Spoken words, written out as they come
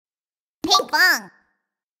Pinkfong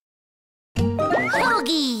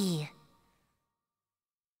Hogi.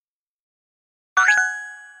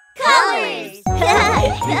 Colors.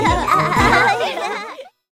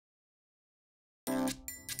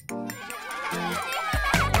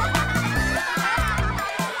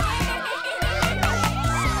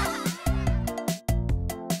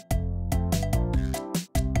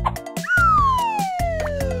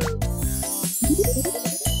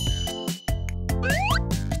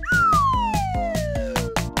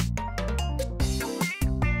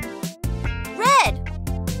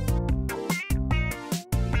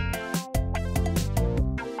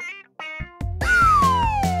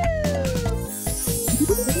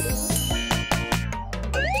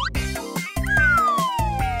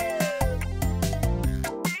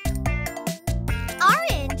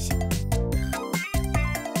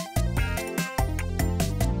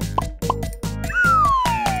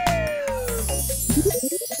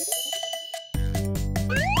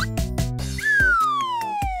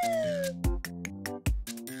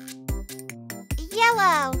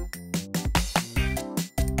 Yellow.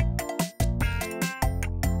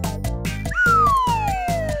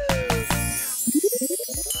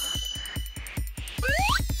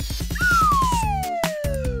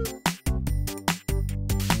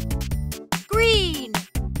 Green.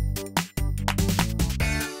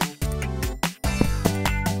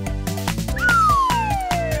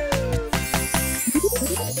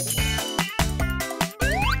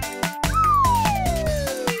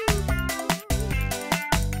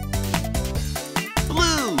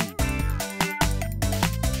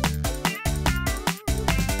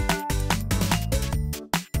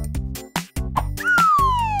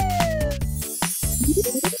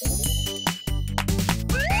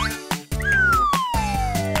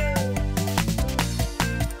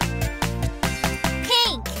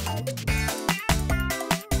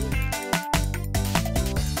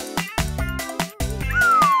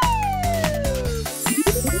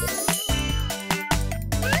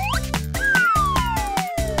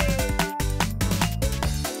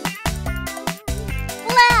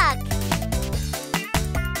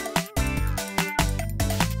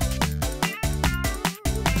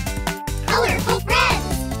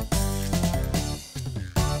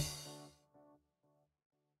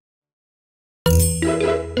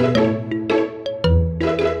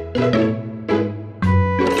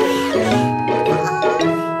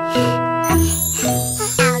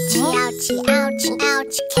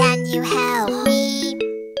 Can you help me?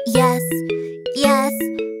 Yes, yes,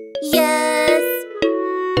 yes.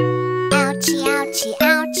 Ouchie, ouchie,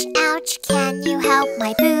 ouch, ouch. Can you help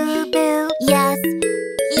my boo-boo? Yes,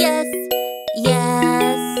 yes,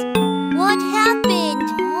 yes. What happened?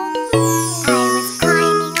 I was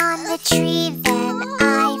climbing on the tree, then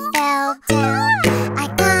I fell down. I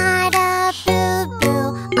got a boo-boo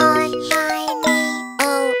on my knee.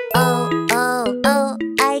 Oh, oh, oh, oh,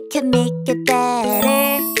 I can make it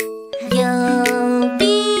better. You'll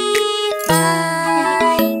be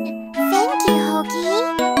fine. Thank you, Hogi.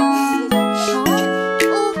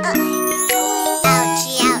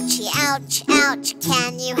 Ouchie, ouchie, ouch, ouch.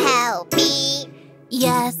 Can you help me?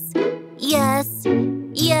 Yes, yes,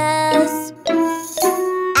 yes.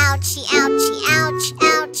 Ouchie, ouchie, ouch,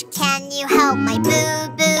 ouch. Can you help my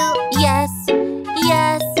boo-boo? Yes,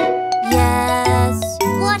 yes, yes.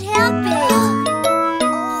 What happened?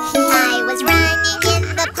 I was running in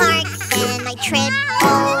the park, then I tripped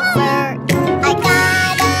over. I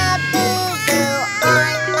got a boo-boo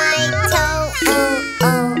on my toe. Oh,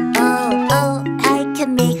 oh, oh, oh, I can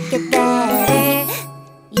make it better.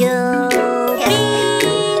 You'll be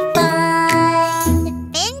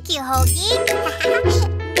fine. Thank you, Hogi.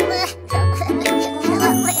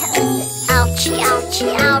 Ouchie,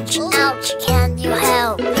 ouchie, ouch, ouch. Can you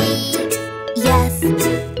help me? Yes,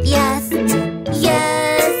 yes,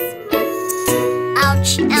 yes.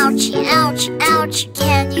 Ouchie, ouchie, ouch, ouch.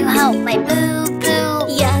 Can you help my boo-boo?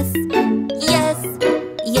 Yes, yes,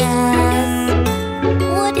 yes.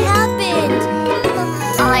 What happened?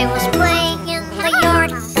 I was playing in the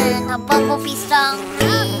yard, and a bumblebee stung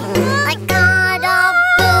me. I got a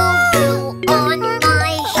boo-boo on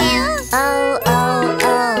my hand. Oh, oh,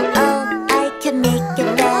 oh, oh, I can make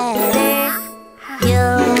it better.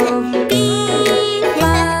 You'll be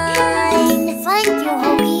fine. Thank you,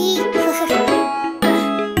 Hogi.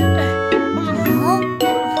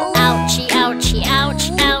 Ouchie, ouchie, ouch,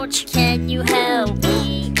 ouch. Can you help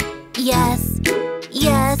me? Yes,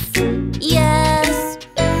 yes, yes.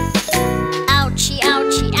 Ouchie,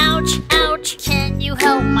 ouchie, ouch, ouch. Can you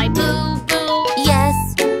help my boo-boo? Yes,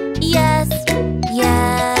 yes,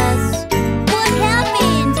 yes. What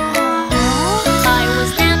happened? I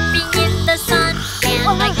was napping in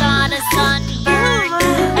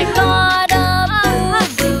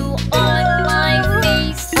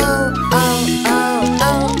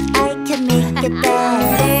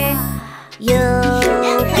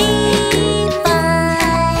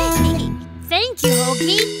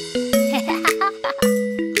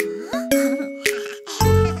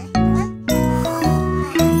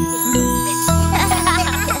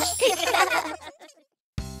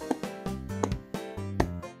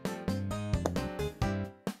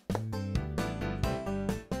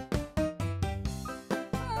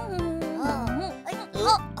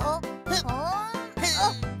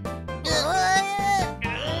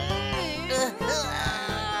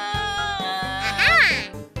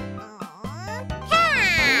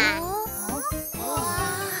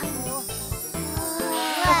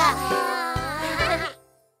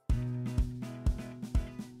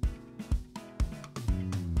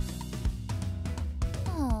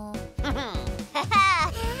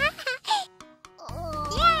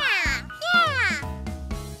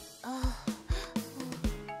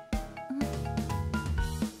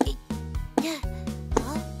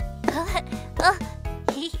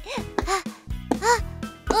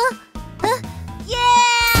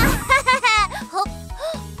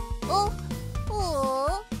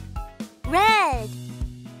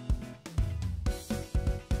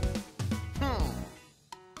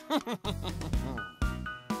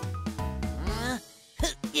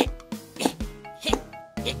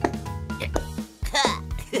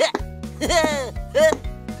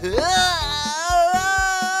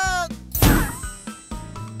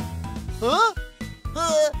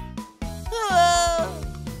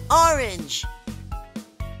orange.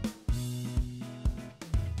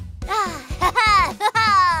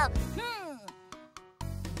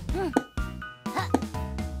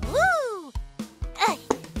 Woo!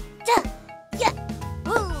 Yeah!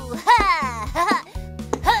 Woo! Ha!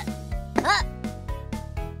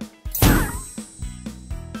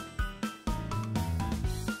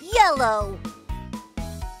 Yellow.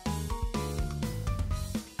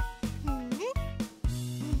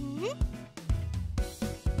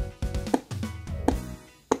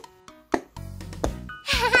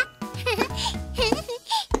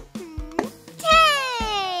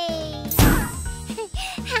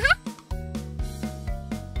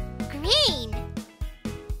 Green.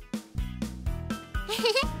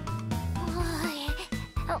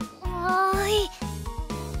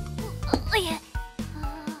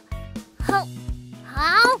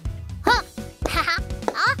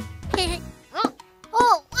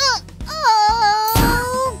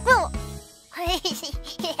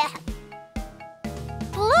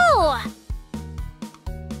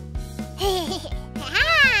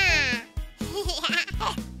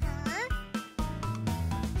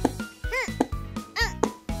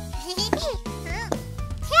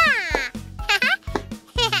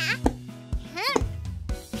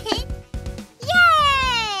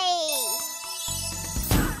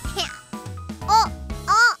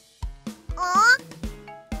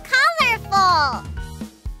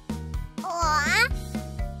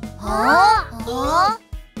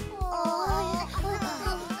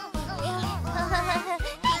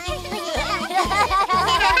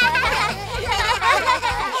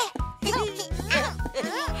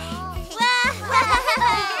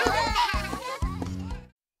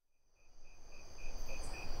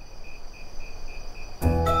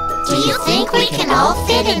 Do you think we can all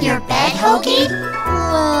fit in your bed, Hogi?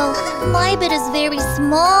 Well, my bed is very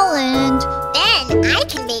small and... Then I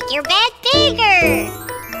can make your bed bigger.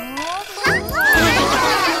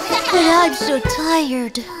 But I'm so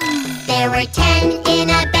tired. There were 10 in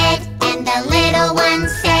a bed, and the little one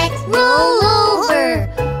said, Roll over,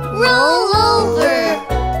 roll over.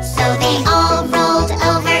 So they all rolled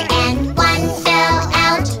over and one fell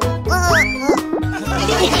out. 9!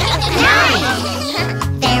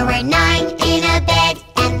 There were 9 in a bed,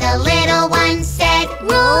 and the little one said,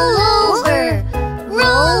 Roll over,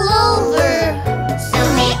 roll over. So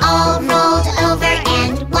they all rolled over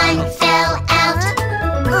and one fell out.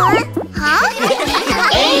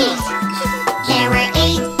 8! There were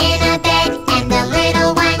 8 in a bed, and the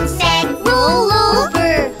little one said, Roll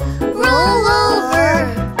over, roll over.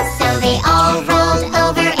 So they all rolled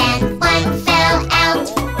over and one fell out.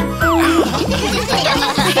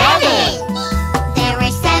 7! There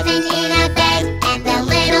were 7 in a bed, and the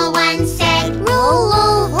little one said, Roll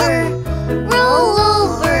over, roll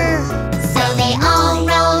over. so they all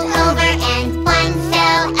rolled over and one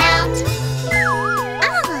fell out.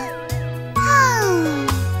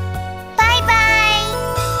 Bye-bye.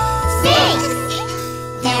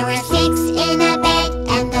 6! There were 6 in a bed,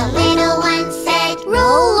 and the little one said,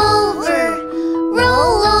 Roll over,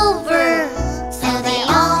 roll over. so they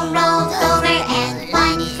all rolled over and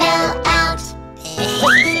one fell out.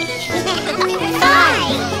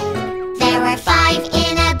 5! There were 5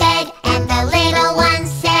 in a bed, and the little one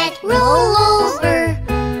said, Roll over,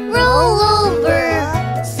 roll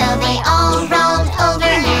over. so they all rolled over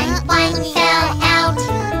and one fell out.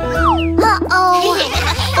 Uh-oh.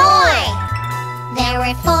 4! There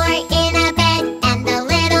were 4 in a bed, and the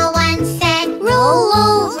little one said, Roll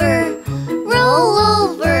over, roll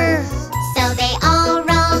over. so they all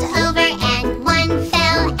rolled over and one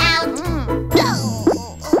fell out.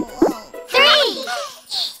 3!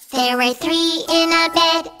 There were 3 in a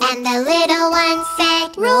bed, and the little one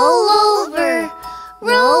said, Roll over,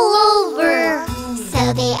 roll over.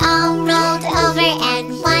 so they all rolled over and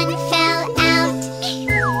one fell out.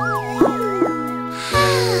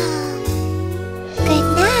 Good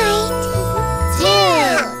night.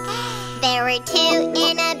 2! There were 2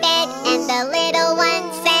 in a bed, and the little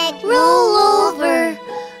one said, Roll over,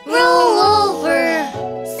 roll over.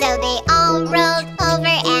 so they all rolled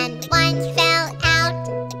over and one fell out.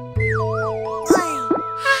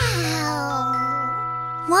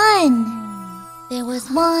 1. There was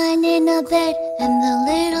 1 in a bed, and the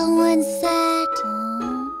little one said,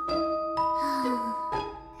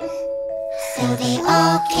 So they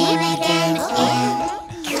all came again and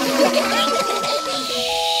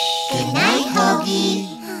good night, Hogi.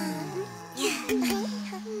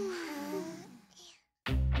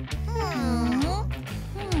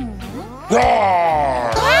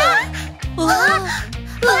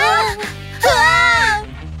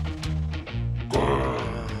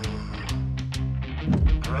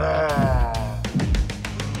 Ah!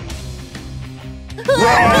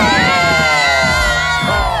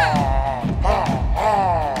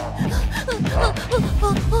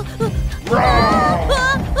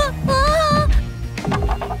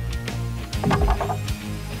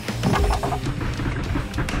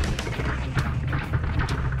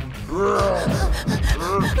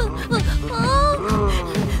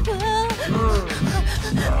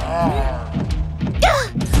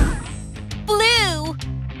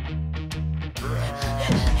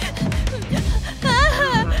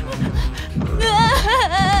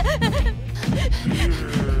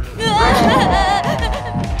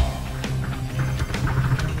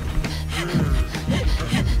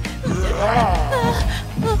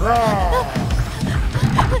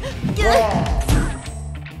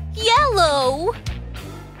 Yellow.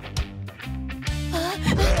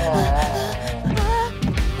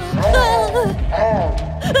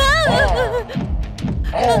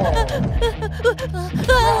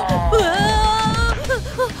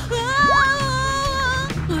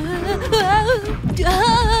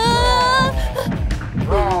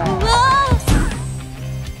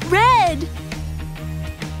 Red.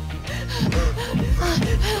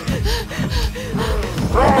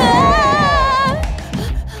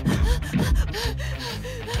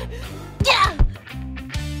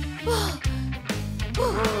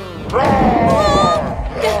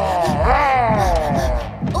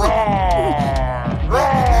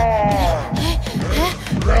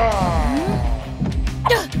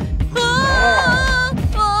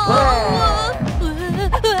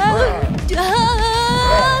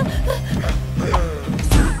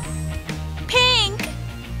 Pink.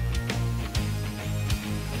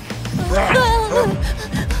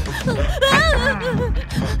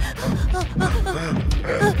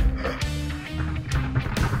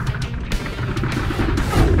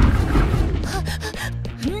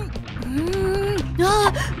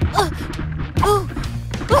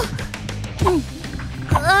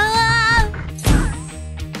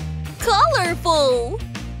 Colorful.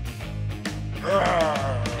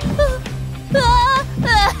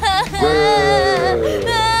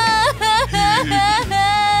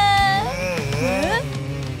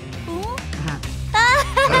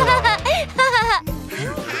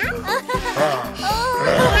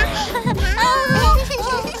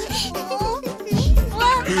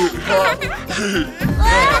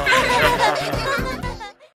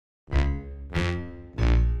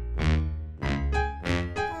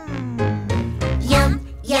 Yum,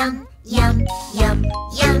 yum, yum, yum,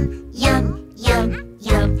 yum, yum, yum,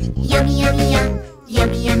 yum, yummy, yummy, yum,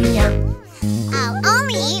 yummy, yummy, yum. I'll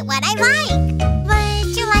only eat what I like.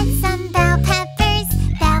 Would you like some bell peppers?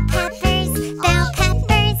 Bell peppers, bell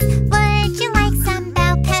peppers. Would you like some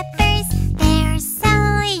bell peppers? They're so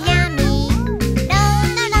yummy. No,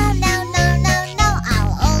 no, no, no, no, no, no.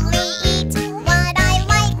 I'll only eat what I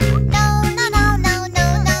like. No, no, no, no, no,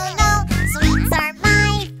 no, no. Sweets are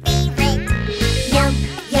my favorite. Yum,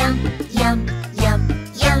 yum, yum, yum,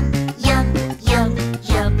 yum, yum, yum,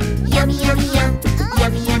 yum, yummy, yummy, yum,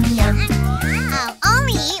 yummy, yummy, yum. I'll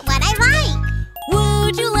only eat what I like.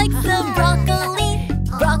 Would you like some broccoli?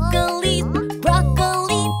 Broccoli,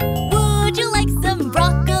 broccoli. Would you like some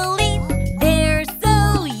broccoli? They're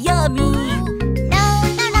so yummy. No,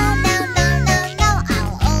 no, no, no, no, no, no.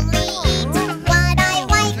 I'll only eat what I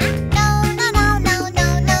like. No, no, no, no, no,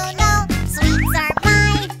 no, no. Sweets are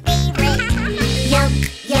my favorite. Yum,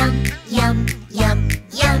 yum, yum, yum,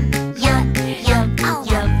 yum, yum, yum,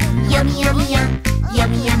 yum, yummy, yummy, yum,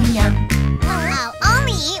 yummy, yummy, yum. I'll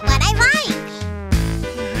only eat what I like.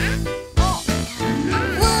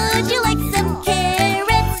 Would you like some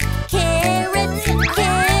carrots? Carrots,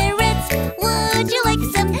 carrots. Would you like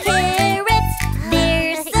some carrots?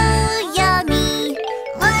 They're so yummy.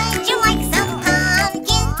 Would you like some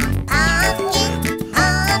pumpkin? Pumpkin,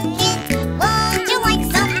 pumpkin. Would you like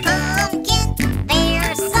some pumpkin?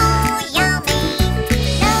 They're so yummy.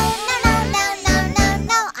 No, no, no, no, no, no,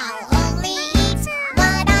 no. I'll only eat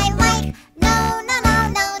what I like. No, no, no,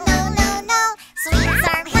 no, no, no, no. Sweets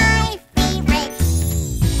are my favorite.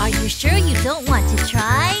 Are you sure you don't want to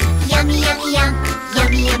try? Yummy, yummy, yum,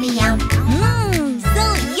 yummy, yummy, yum. Mmm, so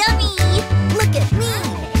yummy. Look at me.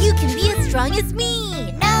 You can be as strong as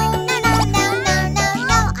me. No, no, no, no, no, no,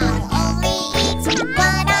 no. I'll only eat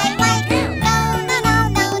what I like. No, no, no,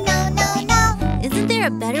 no, no, no, no. Isn't there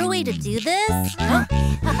a better way to do this? Would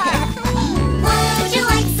you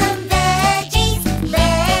like some veggies?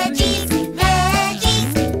 Veggies,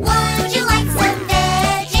 veggies. Would you like some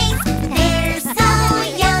veggies? They're so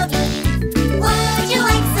yummy. Would you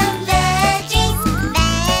like some veggies?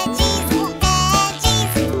 Veggies,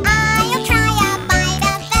 veggies. I'll try a bite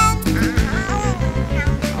of them.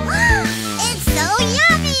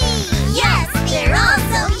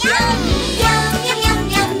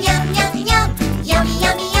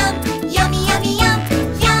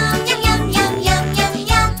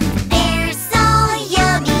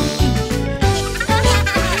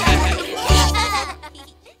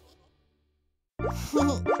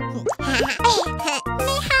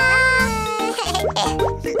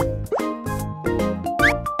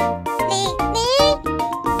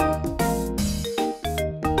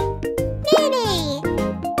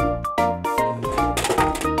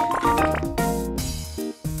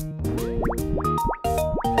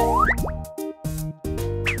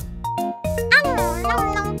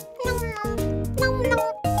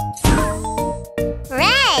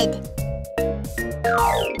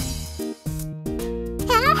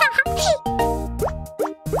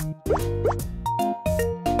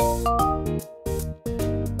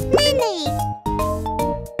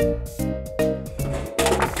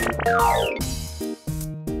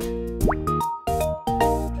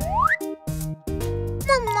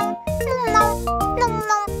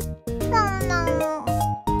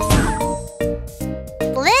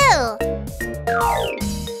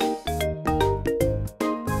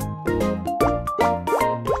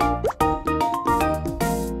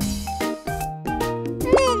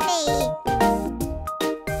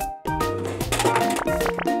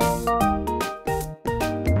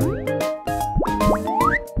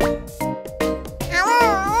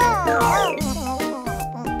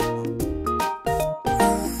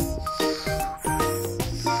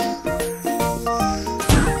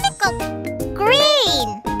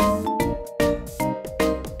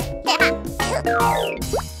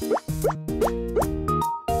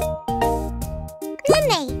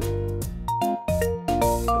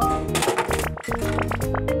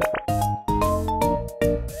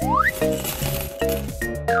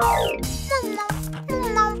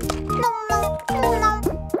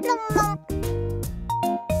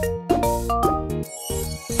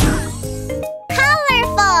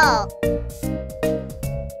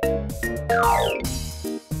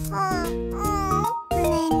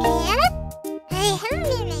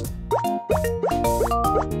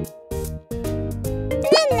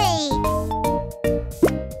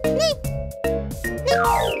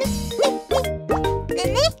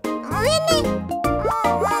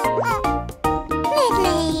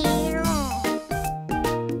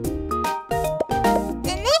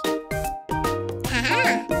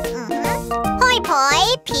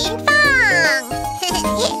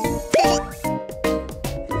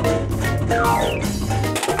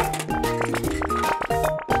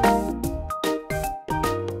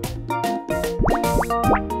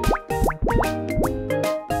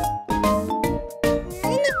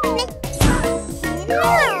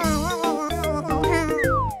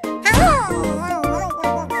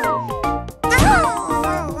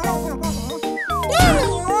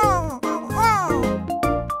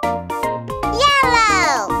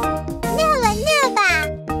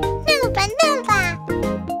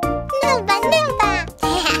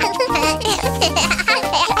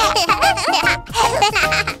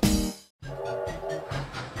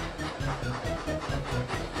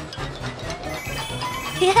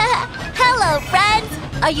 Hello, friends!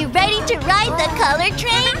 Are you ready to ride the color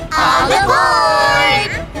train? All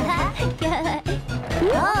aboard!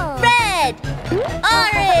 Red,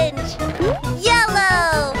 orange,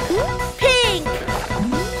 yellow, pink,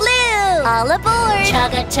 blue. All aboard!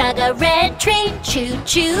 Chugga chugga red train, choo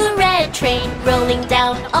choo red train, rolling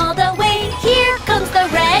down all the way. Here comes the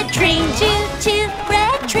red train, choo choo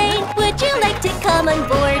red train. Would you like to come on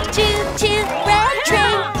board? Choo choo red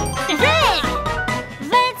train. Red!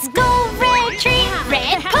 Let's go red train,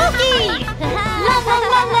 red Hogi! La la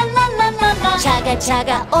la la la la la la. Chugga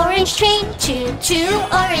chugga orange train, choo choo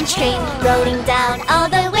orange train, rolling down all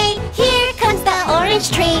the way. Here comes the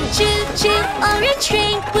orange train, choo choo orange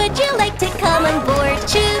train. Would you like to come on board?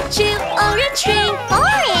 Choo choo orange train.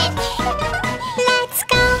 Orange! Let's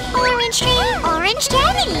go, orange train, orange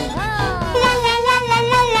jelly! La la la la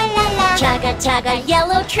la la la la. Chugga chugga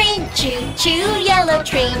yellow train, choo choo yellow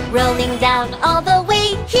train, rolling down all the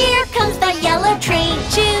way. Here comes the yellow train,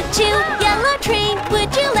 choo choo yellow train.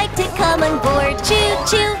 Would you like to come on board? Choo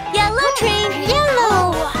choo yellow train.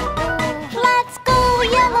 Yellow! Let's go,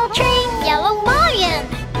 yellow train, yellow lion!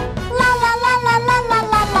 La la la la la la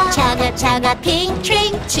la la. Chugga chugga pink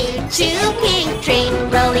train, choo choo pink train,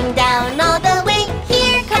 rolling down all the way.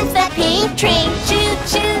 Here comes the pink train, choo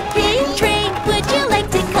choo pink train. Would you like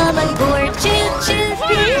to come on board? Choo choo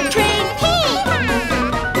pink train. Pink!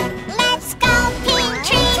 Let's go, pink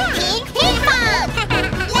train, pink Pinkfong!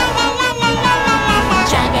 La la la la la la la.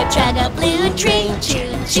 Chugga chugga blue train,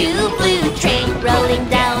 choo choo blue train, rolling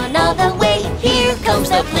down all the way. Here comes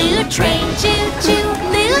the blue train, choo choo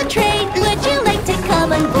blue train. Would you like to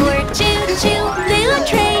come on board? Choo choo blue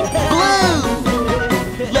train.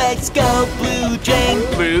 Blue! Let's go, blue train,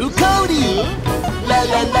 blue Cody! La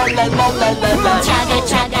la la la la la la la. Chugga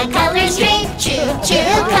chugga colors train, choo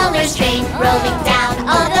choo colors train, rolling down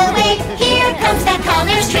all the way. Here comes the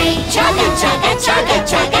colors train. Chugga chugga chugga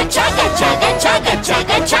chugga chugga chugga chugga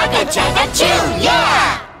chugga chugga chugga choo,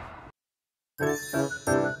 yeah!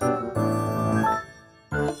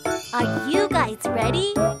 Are you guys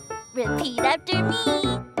ready? Repeat after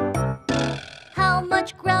me. How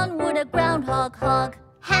much ground would a groundhog hog?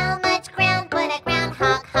 How much ground would a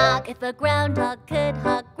groundhog hog? If a groundhog could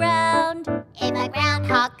hog ground, If a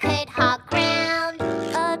groundhog could hog ground,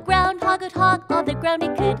 a groundhog would hog all the ground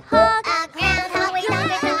it could hog. a groundhog would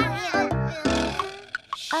hog.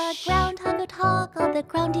 A groundhog would hog all the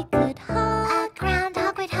ground he could hog. A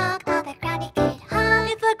groundhog would hog all the ground he could hog.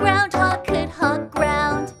 If a groundhog could hog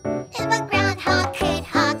ground. If a groundhog could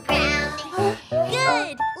hog ground.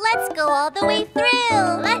 Good! Let's go all the way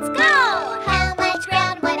through. Let's go! How much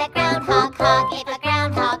ground would a groundhog hog if a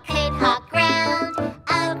groundhog could hog ground?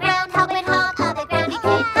 A groundhog would hog all the ground he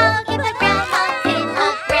could hog if a groundhog could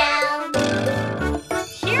hog ground.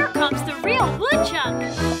 Here comes the real woodchuck.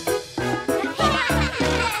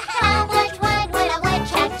 How much wood would a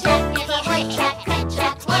woodchuck chuck if a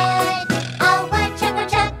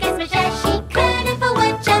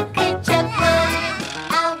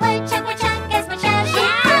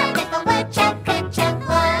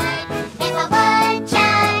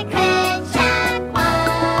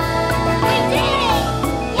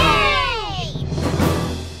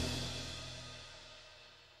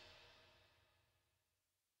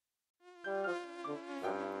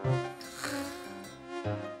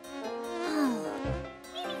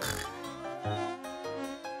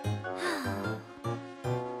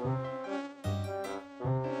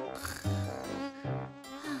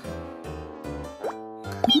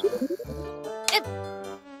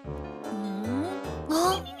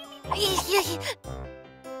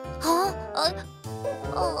Huh?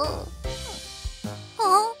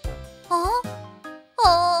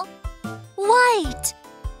 White.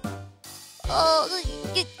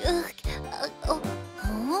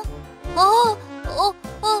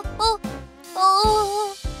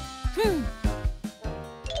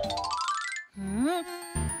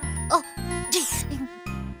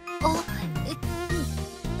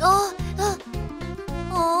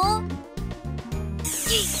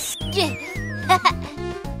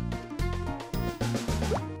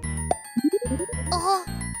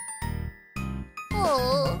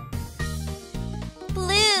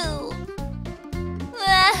 Blue.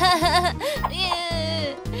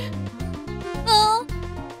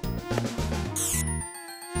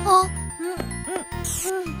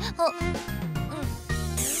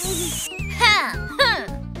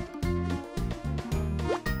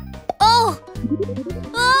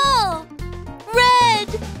 Red.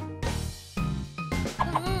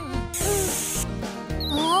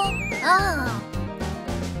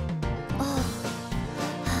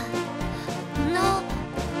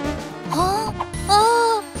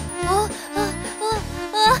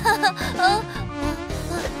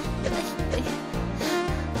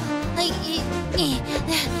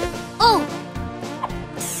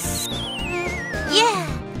 Yeah.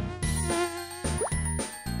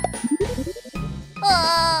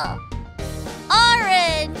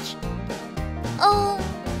 Orange.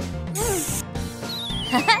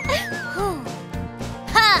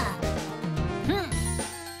 Ha.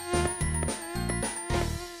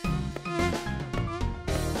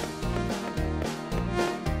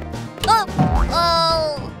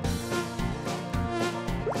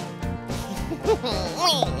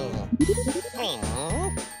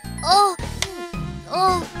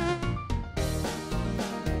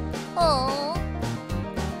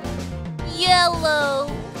 Yellow.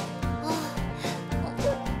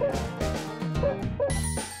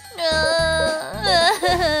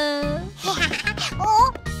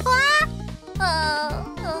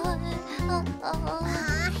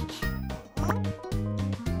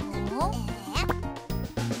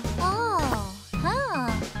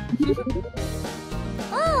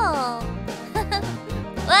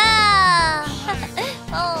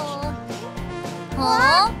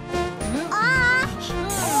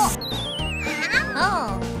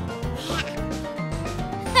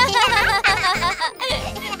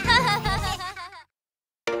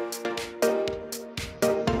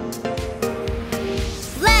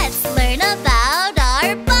 Let's learn about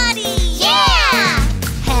our body. Yeah!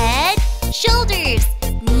 Head, shoulders,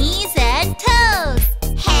 knees and toes.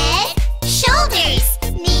 Head, shoulders,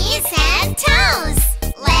 knees and toes.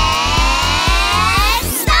 Let's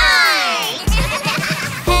start!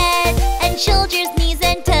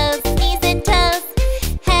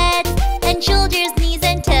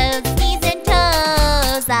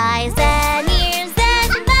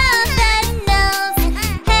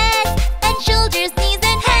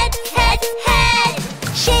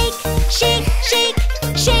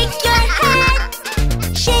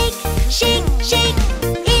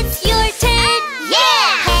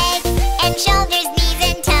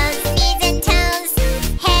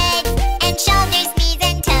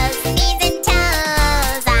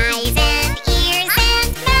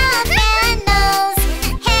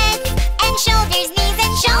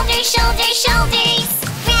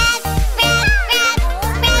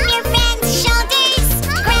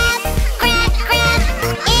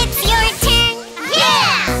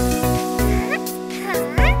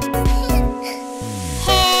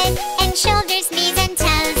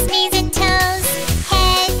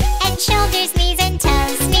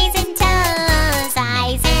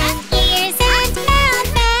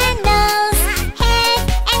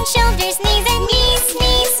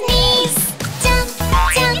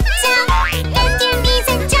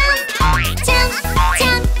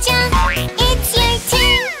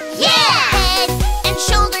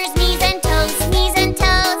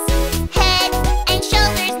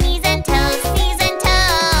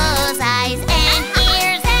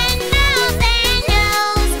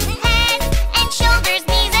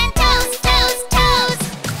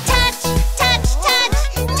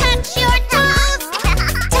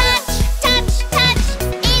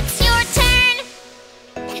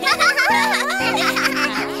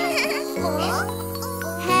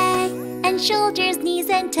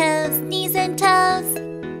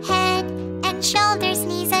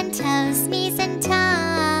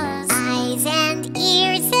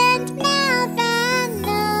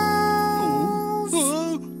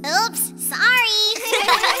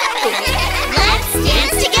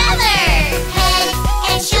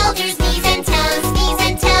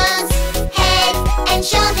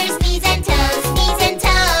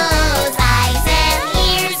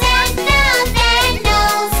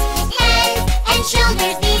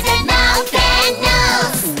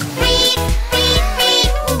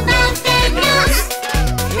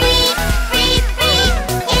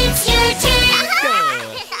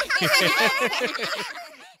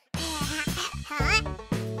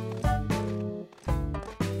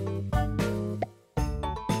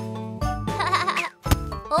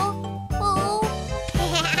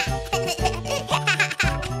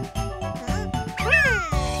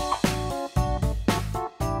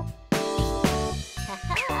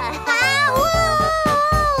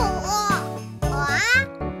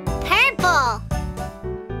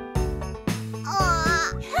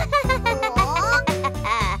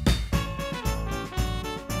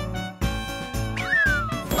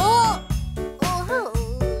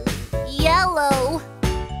 Yellow.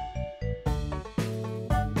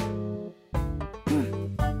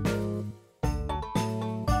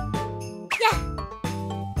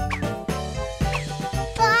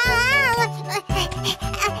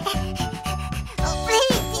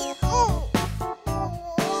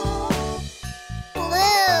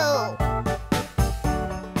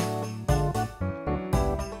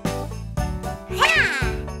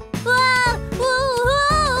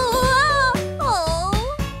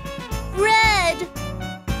 Red.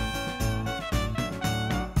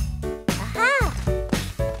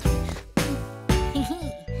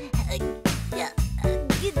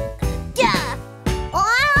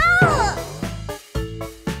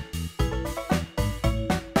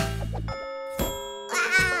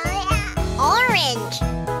 Orange.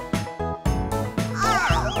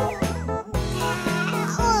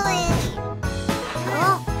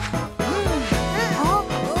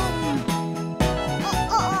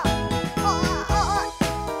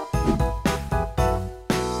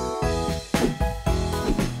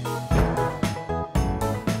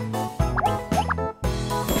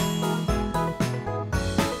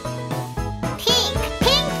 Pink,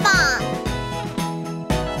 Pinkfong.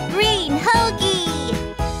 Green Hogi.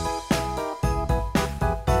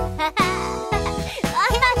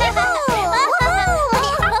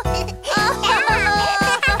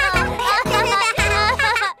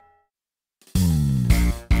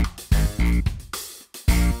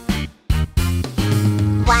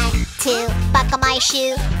 One, two, buckle my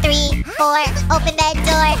shoe. 3, 4, open the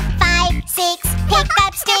door. 5, 6, pick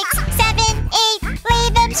up sticks. 7, 8, lay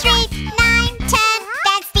them straight. 9, 10,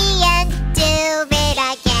 that's the end. Do it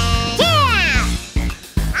again. Yeah!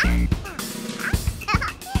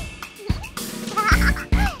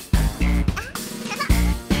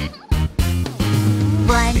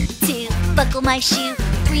 1, 2, buckle my shoe.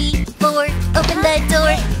 3, 4, open the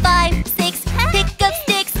door. 5, 6, pick up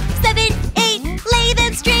sticks. 7, 8, lay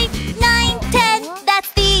them straight. 9, 10, that's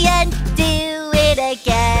the end. Do it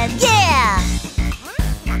again. Yeah!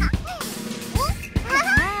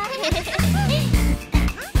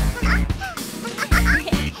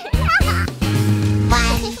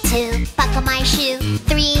 1, 2, buckle my shoe.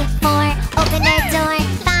 3, 4, open the door.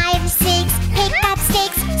 5, 6, pick up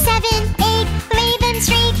sticks. 7, 8, lay them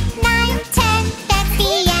straight. 9, 10, that's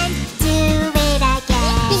the end. Do it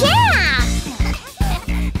again. Yeah!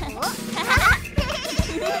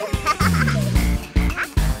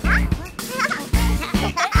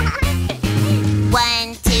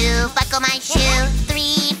 1, 2, buckle my shoe.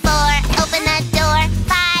 3, 4, open the door.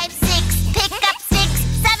 5, 6, pick up sticks.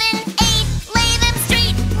 7, 8, lay them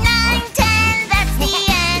straight. 9, 10, that's the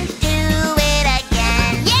end. Do it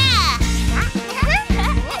again. Yeah!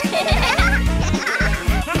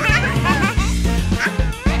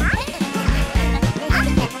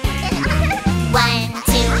 1,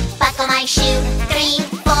 2, buckle my shoe. 3,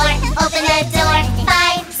 4, open the door.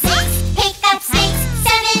 5, 6, pick up sticks.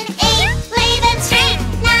 7, 8, lay them straight.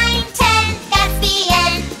 9, 10, that's the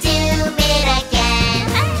end. Do it again.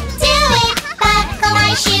 Do it, buckle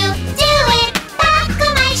my shoe. Do it,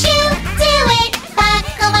 buckle my shoe. Do it,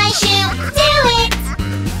 buckle my shoe. Do it.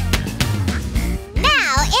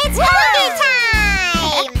 Now it's Hogi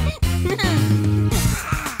time.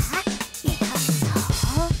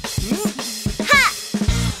 Ha!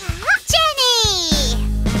 Jenny!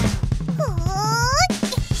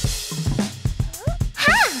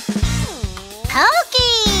 Ha!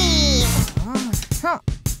 Hogi!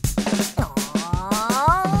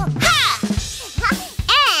 Ha!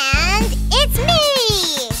 And it's me!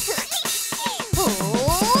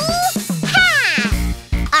 Ha!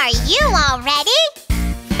 Are you all ready?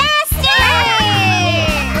 Faster!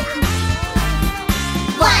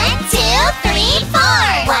 1, 2, 3, 4.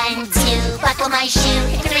 1, 2, buckle my shoe.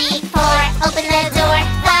 3, 4, open the door.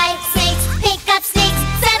 5, 6, pick up sticks.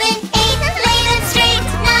 7, 8, lay them straight.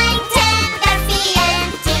 9, 10, that's the end.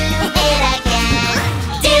 Do it again.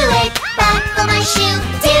 Do it, buckle my shoe.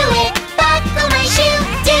 Do it, buckle my shoe.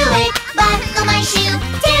 Do it, buckle my shoe.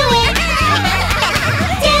 Do it.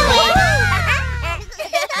 Do it.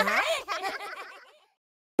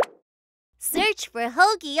 for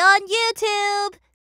Hogi on YouTube!